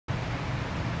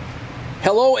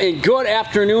Hello and good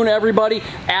afternoon, everybody.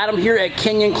 Adam here at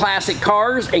Kenyon Classic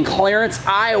Cars in Clarence,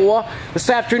 Iowa. This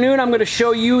afternoon I'm going to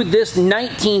show you this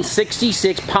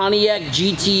 1966 Pontiac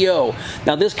GTO.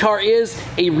 Now this car is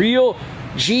a real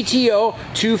GTO,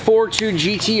 242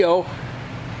 GTO.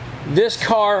 This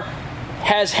car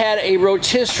has had a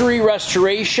rotisserie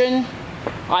restoration.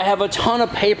 I have a ton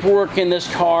of paperwork in this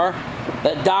car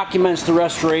that documents the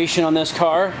restoration on this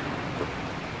car.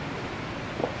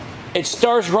 It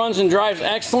starts, runs, and drives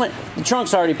excellent. The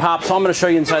trunk's already popped, so I'm going to show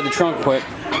you inside the trunk quick.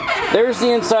 There's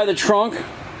the inside of the trunk.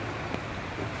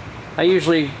 I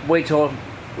usually wait till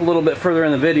a little bit further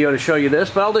in the video to show you this,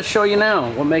 but I'll just show you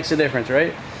now what makes a difference,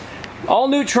 right? All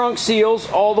new trunk seals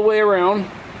all the way around.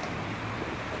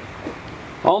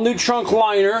 All new trunk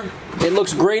liner. It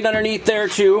looks great underneath there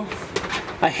too.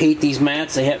 I hate these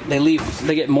mats.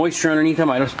 They get moisture underneath them.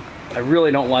 I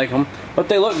really don't like them, but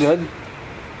they look good.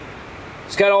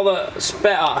 It's got all the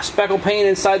speckle paint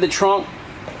inside the trunk.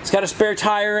 It's got a spare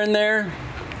tire in there.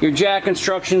 Your jack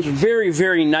instructions. Very,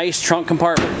 very nice trunk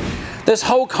compartment. This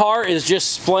whole car is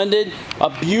just splendid.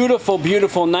 A beautiful,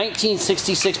 beautiful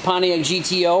 1966 Pontiac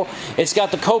GTO. It's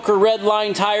got the Coker red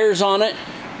line tires on it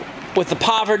with the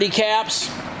poverty caps,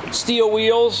 steel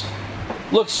wheels.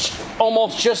 Looks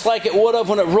almost just like it would have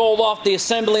when it rolled off the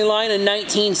assembly line in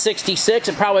 1966.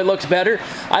 It probably looks better.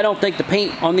 I don't think the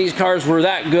paint on these cars were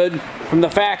that good from the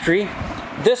factory.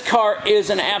 This car is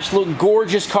an absolute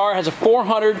gorgeous car. Has a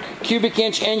 400 cubic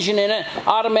inch engine in it,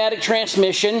 automatic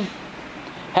transmission,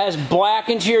 has black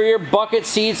interior, bucket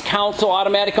seats, console,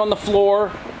 automatic on the floor.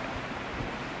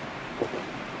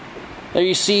 There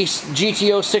you see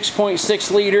GTO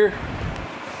 6.6 liter.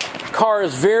 Car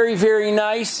is very, very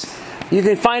nice. You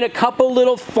can find a couple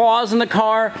little flaws in the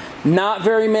car, not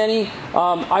very many.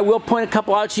 I will point a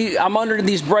couple out to you. I'm under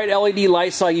these bright LED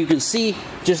lights so you can see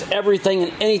just everything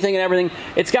and anything and everything.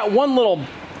 It's got one little,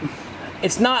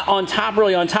 it's not on top,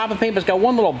 really on top of paint, but it's got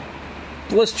one little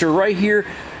blister right here.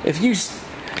 If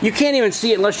you can't even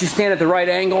see it unless you stand at the right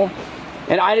angle.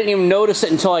 And I didn't even notice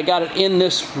it until I got it in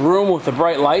this room with the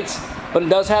bright lights. But it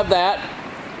does have that.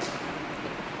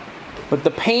 But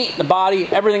the paint, the body,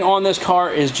 everything on this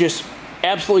car is just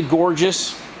absolutely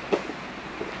gorgeous.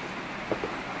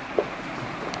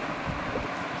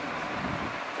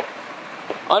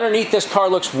 Underneath this car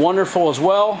looks wonderful as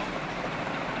well.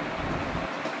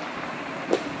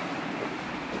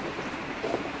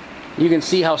 You can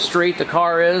see how straight the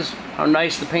car is, how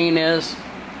nice the paint is.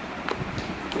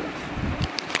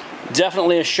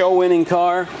 Definitely a show-winning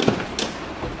car.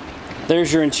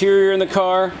 There's your interior in the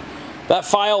car. That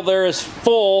file there is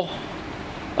full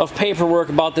of paperwork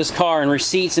about this car and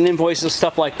receipts and invoices,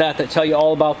 stuff like that tell you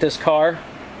all about this car.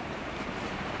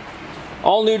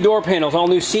 All new door panels, all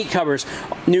new seat covers,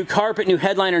 new carpet, new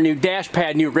headliner, new dash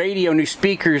pad, new radio, new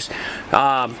speakers,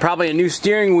 probably a new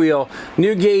steering wheel,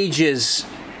 new gauges.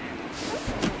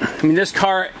 I mean, this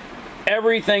car,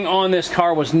 everything on this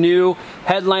car was new.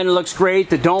 Headliner looks great.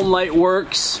 The dome light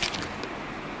works.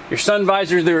 Your sun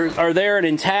visors are there and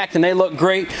intact, and they look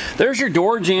great. There's your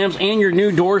door jambs and your new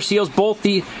door seals. Both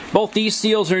these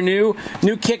seals are new.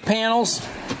 New kick panels.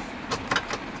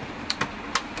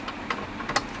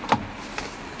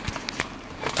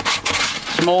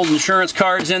 Some old insurance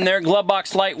cards in there. Glove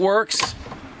box light works.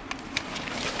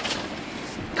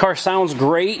 Car sounds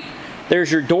great.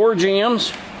 There's your door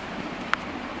jambs.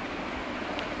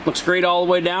 Looks great all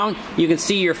the way down. You can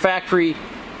see your factory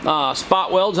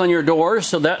spot welds on your doors,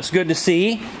 so that's good to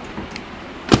see.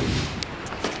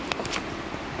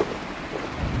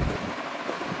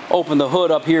 Open the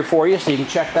hood up here for you so you can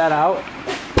check that out.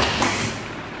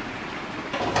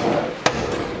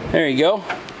 There you go.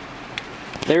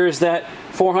 There's that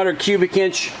 400 cubic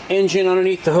inch engine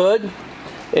underneath the hood.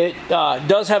 It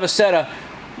does have a set of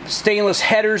stainless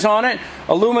headers on it,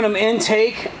 aluminum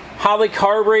intake, Holley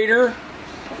carburetor,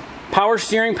 power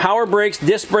steering, power brakes,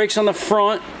 disc brakes on the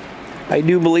front. I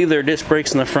do believe there are disc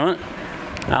brakes in the front.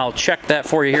 I'll check that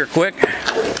for you here quick.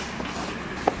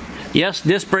 Yes,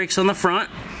 disc brakes on the front.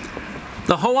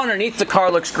 The whole underneath the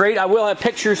car looks great. I will have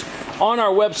pictures on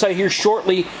our website here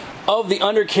shortly of the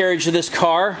undercarriage of this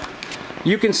car.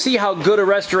 You can see how good a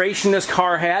restoration this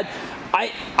car had.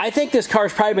 I think this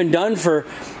car's probably been done for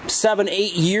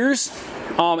 7-8 years,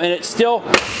 and it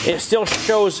still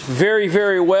shows very,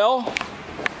 very well.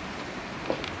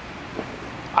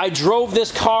 I drove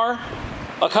this car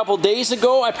a couple days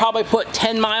ago. I probably put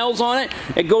 10 miles on it.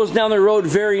 It goes down the road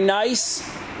very nice.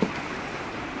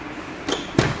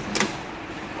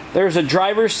 There's a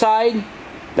driver's side.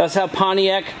 Does have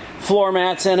Pontiac floor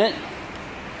mats in it.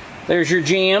 There's your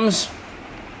jams.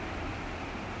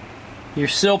 Your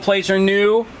sill plates are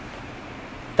new.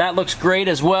 That looks great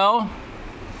as well.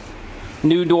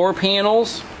 New door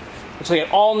panels. Looks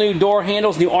like all new door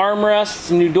handles, new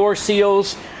armrests, new door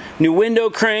seals, new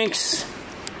window cranks.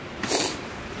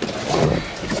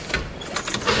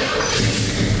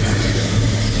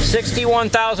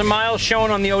 $61,000 miles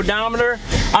shown on the odometer.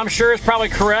 I'm sure it's probably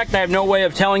correct. I have no way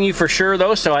of telling you for sure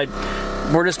though, so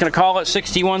we're just going to call it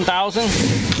 61,000.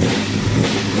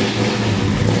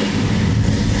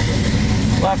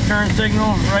 Left turn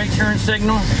signal, right turn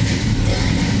signal.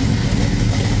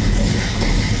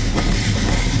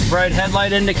 Bright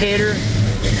headlight indicator.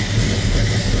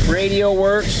 Radio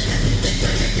works.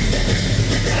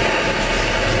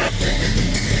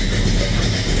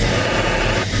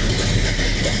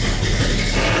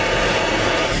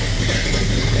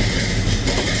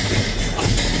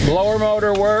 Blower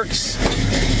motor works.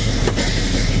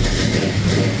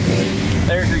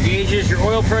 There's your gauges, your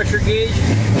oil pressure gauge.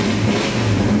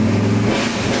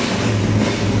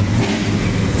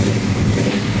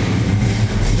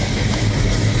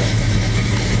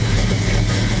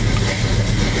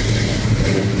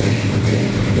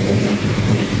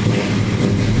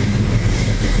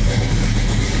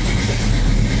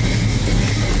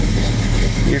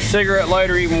 Your cigarette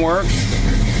lighter even works.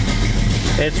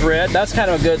 It's red. That's kind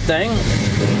of a good thing.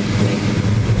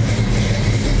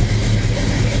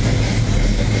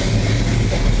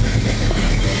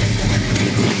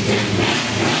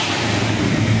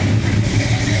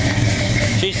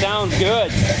 She sounds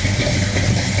good.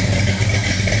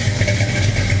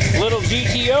 Little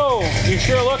GTO, you're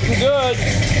sure looking good.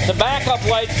 The backup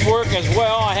lights work as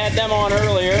well. I had them on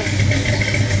earlier.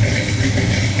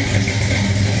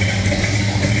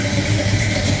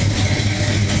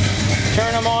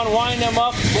 Turn them on, wind them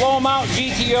up, blow them out,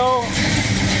 GTO.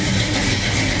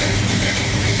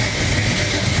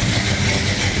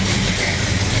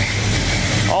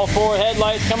 All four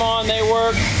headlights, come on, they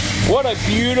work. What a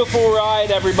beautiful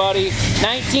ride, everybody.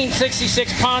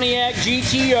 1966 Pontiac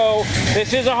GTO.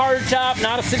 This is a hardtop,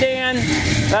 not a sedan.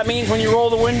 That means when you roll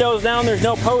the windows down, there's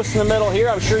no post in the middle here.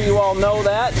 I'm sure you all know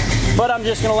that. But I'm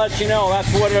just going to let you know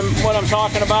that's what I'm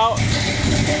talking about.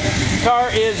 The car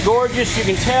is gorgeous, you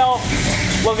can tell.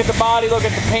 Look at the body, look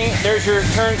at the paint. There's your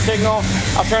turn signal.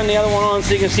 I'll turn the other one on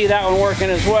so you can see that one working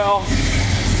as well.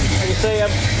 Like I say,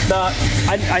 I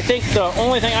think the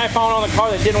only thing I found on the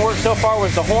car that didn't work so far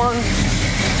was the horn.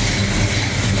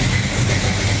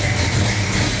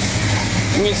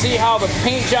 You can see how the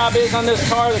paint job is on this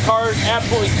car. The car is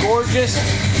absolutely gorgeous.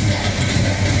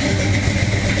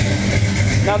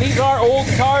 Now these are old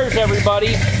cars,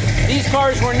 everybody. These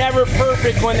cars were never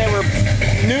perfect when they were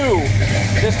new.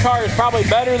 This car is probably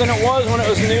better than it was when it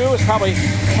was new. It's probably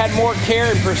had more care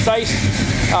and precise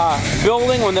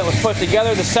building when it was put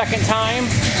together the second time.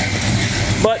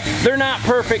 But they're not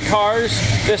perfect cars.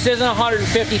 This isn't a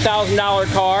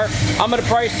 $150,000 car. I'm going to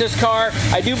price this car.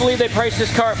 I do believe they priced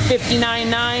this car at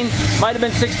 $59,900. Might have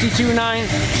been $62,900,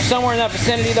 somewhere in that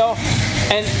vicinity though.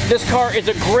 And this car is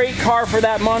a great car for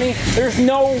that money. There's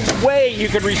no way you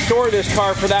could restore this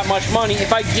car for that much money.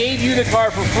 If I gave you the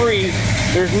car for free,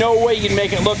 there's no way you'd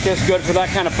make it look this good for that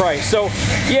kind of price. So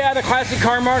yeah, the classic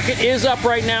car market is up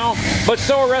right now, but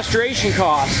so are restoration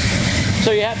costs.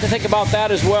 So you have to think about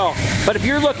that as well. But if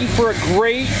you're looking for a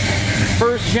great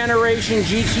first generation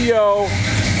GTO,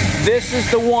 this is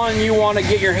the one you want to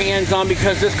get your hands on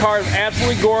because this car is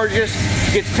absolutely gorgeous,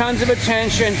 gets tons of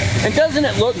attention, and doesn't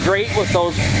it look great with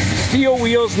those steel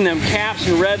wheels and them caps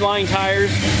and red line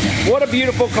tires? What a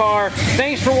beautiful car.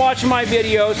 Thanks for watching my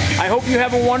videos. I hope you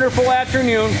have a wonderful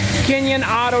afternoon.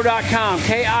 KinionAuto.com,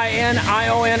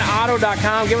 K-I-N-I-O-N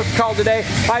Auto.com. Give us a call today,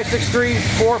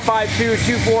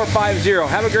 563-452-2450.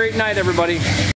 Have a great night, everybody.